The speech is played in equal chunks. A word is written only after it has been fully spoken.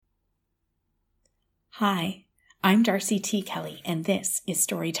Hi, I'm Darcy T. Kelly, and this is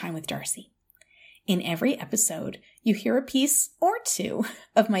Storytime with Darcy. In every episode, you hear a piece or two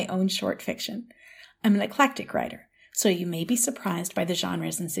of my own short fiction. I'm an eclectic writer, so you may be surprised by the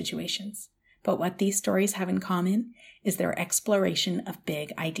genres and situations. But what these stories have in common is their exploration of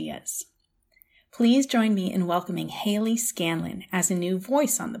big ideas. Please join me in welcoming Hayley Scanlon as a new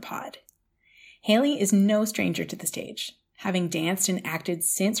voice on the pod. Hayley is no stranger to the stage, having danced and acted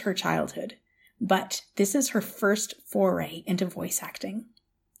since her childhood. But this is her first foray into voice acting.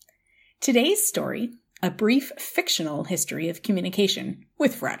 Today's story, A Brief Fictional History of Communication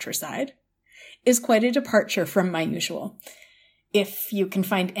with Fratricide, is quite a departure from my usual. If you can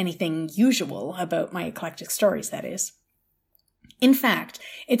find anything usual about my eclectic stories, that is. In fact,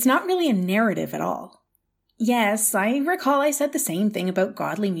 it's not really a narrative at all. Yes, I recall I said the same thing about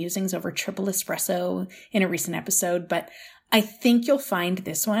godly musings over triple espresso in a recent episode, but I think you'll find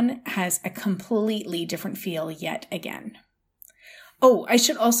this one has a completely different feel yet again. Oh, I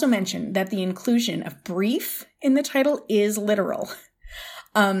should also mention that the inclusion of brief in the title is literal.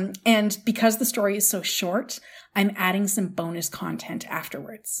 And because the story is so short, I'm adding some bonus content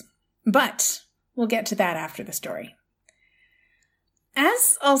afterwards. But we'll get to that after the story.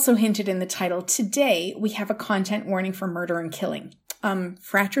 As also hinted in the title, today we have a content warning for murder and killing.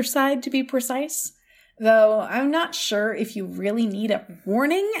 Fratricide to be precise. Though I'm not sure if you really need a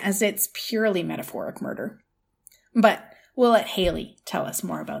warning, as it's purely metaphoric murder. But we'll let Hayley tell us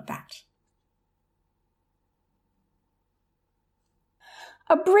more about that.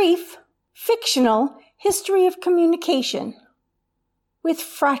 A Brief Fictional History of Communication with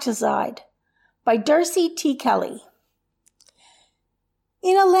Fratricide by Darcy T. Kelly.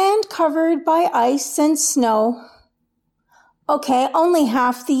 In a land covered by ice and snow. Okay, only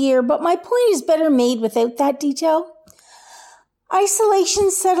half the year, but my point is better made without that detail.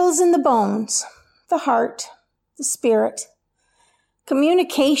 Isolation settles in the bones, the heart, the spirit.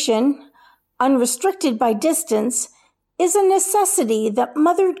 Communication, unrestricted by distance, is a necessity that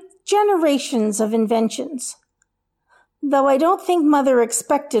mothered generations of inventions. Though I don't think Mother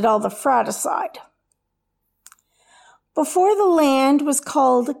expected all the fratricide. Before the land was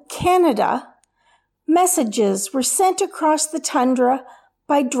called Canada, messages were sent across the tundra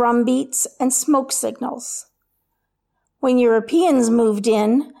by drumbeats and smoke signals. When Europeans moved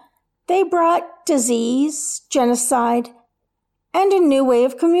in, they brought disease, genocide, and a new way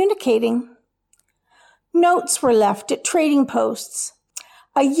of communicating. Notes were left at trading posts,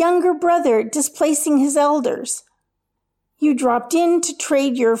 a younger brother displacing his elders. You dropped in to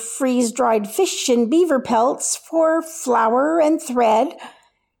trade your freeze-dried fish and beaver pelts for flour and thread,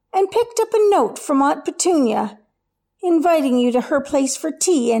 and picked up a note from Aunt Petunia, inviting you to her place for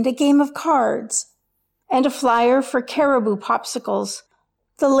tea and a game of cards, and a flyer for caribou popsicles,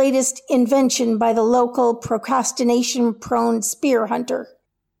 the latest invention by the local procrastination-prone spear hunter.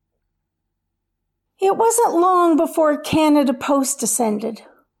 It wasn't long before Canada Post ascended,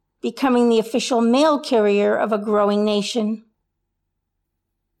 becoming the official mail carrier of a growing nation.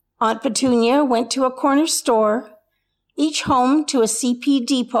 Aunt Petunia went to a corner store, each home to a CP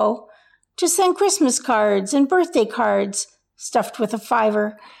depot, to send Christmas cards and birthday cards stuffed with a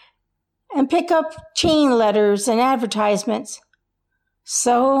 $5, and pick up chain letters and advertisements.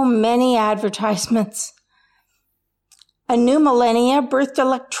 So many advertisements. A new millennia birthed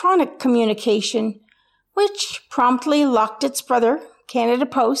electronic communication, which promptly locked its brother, Canada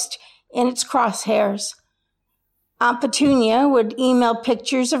Post, in its crosshairs. Aunt Petunia would email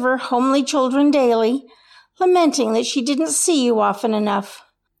pictures of her homely children daily, lamenting that she didn't see you often enough.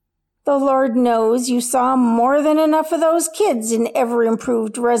 The Lord knows you saw more than enough of those kids in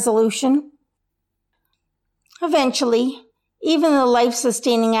ever-improved resolution. Eventually, even the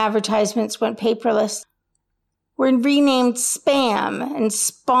life-sustaining advertisements went paperless, were renamed spam, and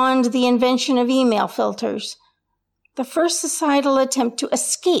spawned the invention of email filters, the first societal attempt to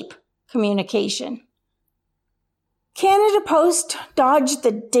escape communication. Canada Post dodged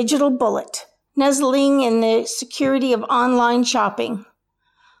the digital bullet, nuzzling in the security of online shopping.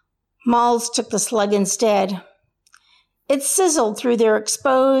 Malls took the slug instead. It sizzled through their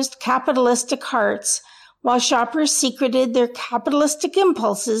exposed capitalistic hearts while shoppers secreted their capitalistic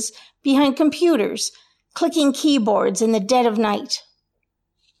impulses behind computers, clicking keyboards in the dead of night.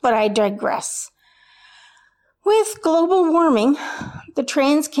 But I digress. With global warming, the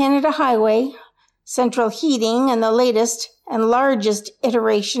Trans-Canada Highway, central heating, and the latest and largest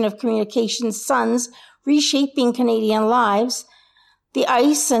iteration of communications suns reshaping Canadian lives, the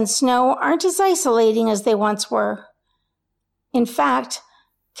ice and snow aren't as isolating as they once were. In fact,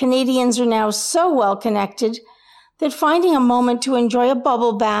 Canadians are now so well connected that finding a moment to enjoy a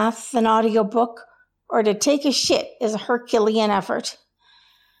bubble bath, an audiobook, or to take a shit is a Herculean effort.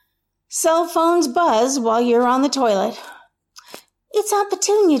 Cell phones buzz while you're on the toilet. It's Aunt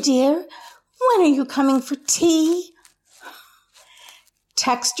Petunia, dear. When are you coming for tea?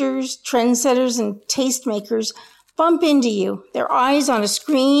 Texters, trendsetters, and tastemakers bump into you, their eyes on a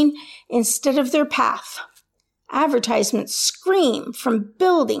screen instead of their path. Advertisements scream from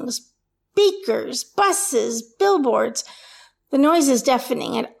buildings, beakers, buses, billboards. The noise is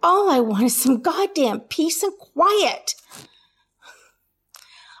deafening, and all I want is some goddamn peace and quiet.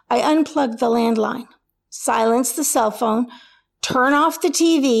 I unplug the landline, silence the cell phone, turn off the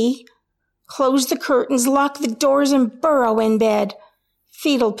TV, close the curtains, lock the doors, and burrow in bed.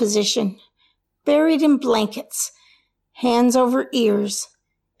 Fetal position, buried in blankets, hands over ears,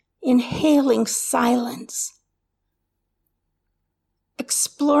 inhaling silence.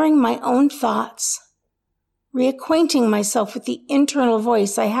 Exploring my own thoughts, reacquainting myself with the internal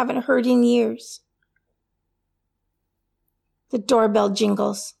voice I haven't heard in years. The doorbell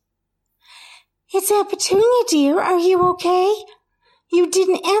jingles. It's Aunt Petunia, dear. Are you okay? You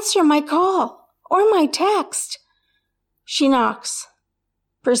didn't answer my call or my text. She knocks,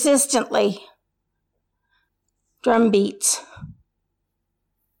 persistently. Drum beats.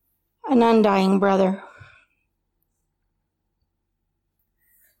 An undying brother.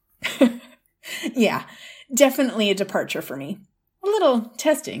 Yeah, definitely a departure for me. A little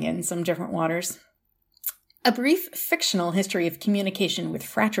testing in some different waters. A brief fictional history of communication with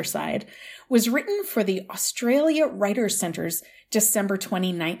fratricide was written for the Australia Writers' Centre's December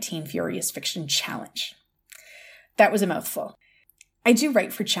 2019 Furious Fiction Challenge. That was a mouthful. I do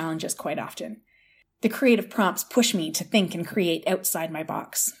write for challenges quite often. The creative prompts push me to think and create outside my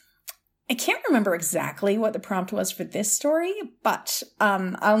box. I can't remember exactly what the prompt was for this story, but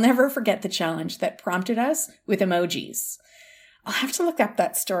I'll never forget the challenge that prompted us with emojis. I'll have to look up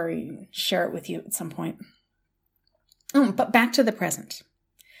that story and share it with you at some point. But back to the present.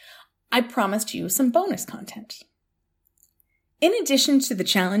 I promised you some bonus content. In addition to the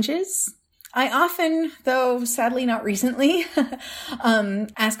challenges, I often, though sadly not recently,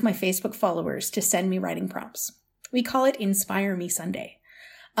 ask my Facebook followers to send me writing prompts. We call it Inspire Me Sunday.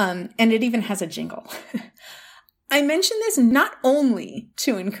 And it even has a jingle. I mention this not only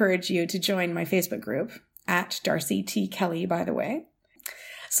to encourage you to join my Facebook group, at Darcy T. Kelly, by the way,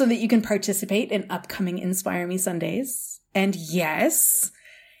 so that you can participate in upcoming Inspire Me Sundays. And yes,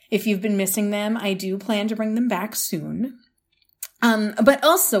 if you've been missing them, I do plan to bring them back soon. But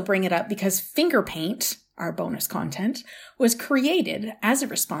also bring it up because Finger Paint, our bonus content, was created as a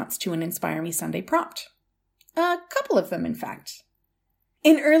response to an Inspire Me Sunday prompt. A couple of them, in fact.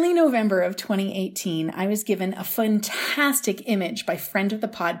 In early November of 2018, I was given a fantastic image by friend of the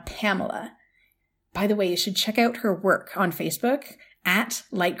pod, Pamela. By the way, you should check out her work on Facebook at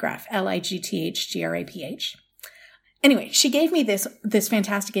Lightgraph, Ligtthgraph. Anyway, she gave me this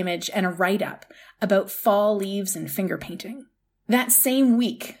fantastic image and a write-up about fall leaves and finger painting. That same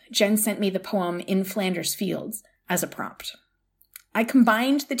week, Jen sent me the poem In Flanders Fields as a prompt. I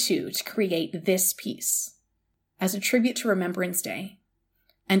combined the two to create this piece as a tribute to Remembrance Day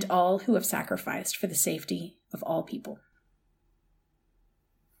and all who have sacrificed for the safety of all people.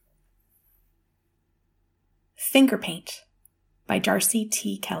 Finger Paint by Darcy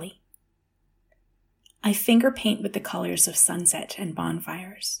T. Kelly. I finger paint with the colors of sunset and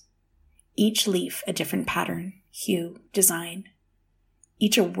bonfires. Each leaf a different pattern, hue, design.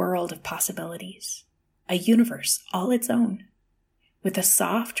 Each a world of possibilities, a universe all its own. With a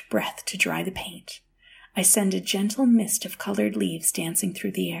soft breath to dry the paint, I send a gentle mist of colored leaves dancing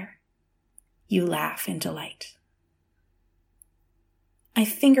through the air. You laugh in delight. I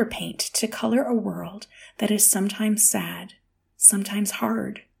finger paint to color a world that is sometimes sad, sometimes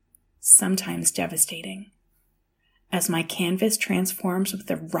hard, sometimes devastating. As my canvas transforms with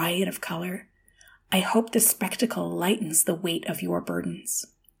a riot of color, I hope the spectacle lightens the weight of your burdens.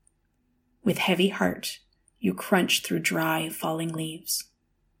 With heavy heart, you crunch through dry, falling leaves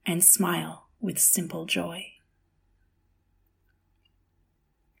and smile with simple joy.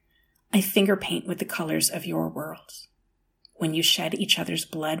 I finger paint with the colors of your world. When you shed each other's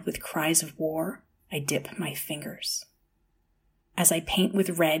blood with cries of war, I dip my fingers. As I paint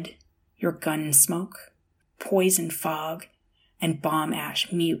with red, your gun smoke, poison fog, and bomb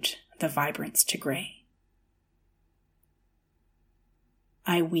ash mute the vibrance to gray.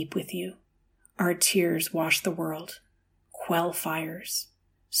 I weep with you. Our tears wash the world, quell fires,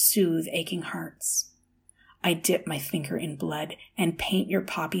 soothe aching hearts. I dip my finger in blood and paint your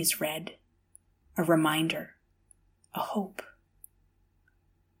poppies red, a reminder, a hope.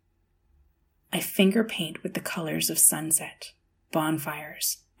 I finger paint with the colors of sunset,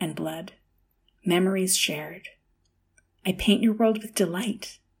 bonfires, and blood. memories shared. I paint your world with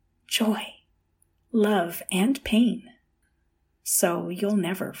delight, joy, love, and pain, so you'll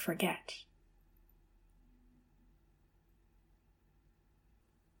never forget.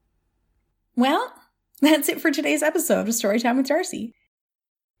 Well, that's it for today's episode of Storytime with Darcy.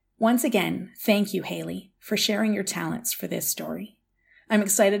 Once again, thank you, Haley, for sharing your talents for this story. I'm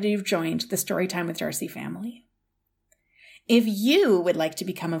excited you've joined the Storytime with Darcy family. If you would like to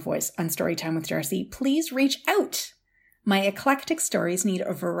become a voice on Storytime with Darcy, please reach out. My eclectic stories need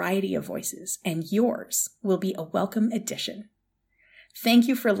a variety of voices, and yours will be a welcome addition. Thank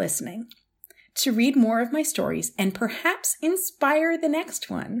you for listening. To read more of my stories and perhaps inspire the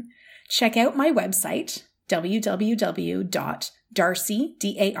next one, check out my website, www.darcy,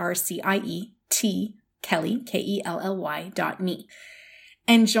 Kelly, Kelly.me,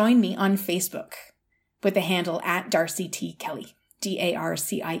 and join me on Facebook with the handle @DarcyTKelly,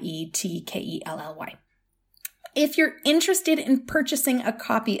 DarcyTKelly. If you're interested in purchasing a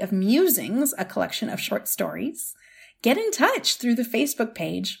copy of Musings, a collection of short stories, get in touch through the Facebook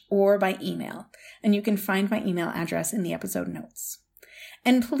page or by email, and you can find my email address in the episode notes.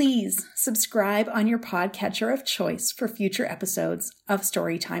 And please subscribe on your podcatcher of choice for future episodes of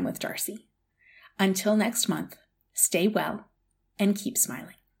Storytime with Darcy. Until next month, stay well and keep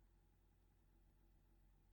smiling.